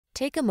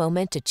Take a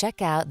moment to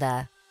check out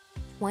the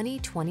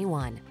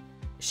 2021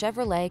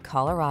 Chevrolet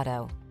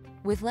Colorado.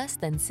 With less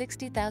than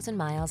 60,000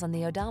 miles on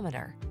the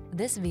odometer,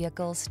 this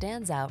vehicle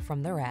stands out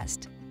from the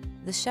rest.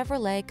 The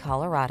Chevrolet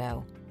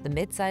Colorado, the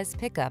midsize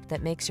pickup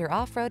that makes your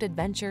off-road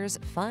adventures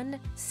fun,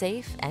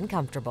 safe, and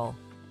comfortable.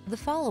 The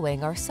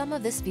following are some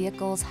of this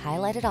vehicle's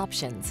highlighted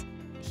options: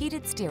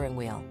 heated steering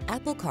wheel,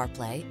 Apple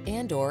CarPlay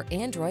and/or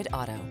Android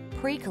Auto,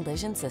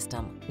 pre-collision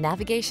system,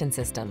 navigation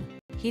system,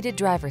 heated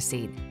driver's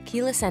seat,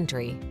 keyless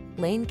entry,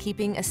 lane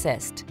keeping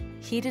assist,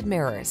 heated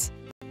mirrors,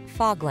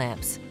 fog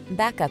lamps,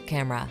 backup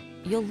camera.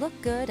 You'll look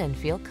good and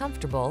feel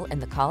comfortable in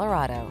the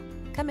Colorado.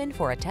 Come in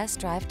for a test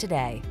drive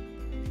today.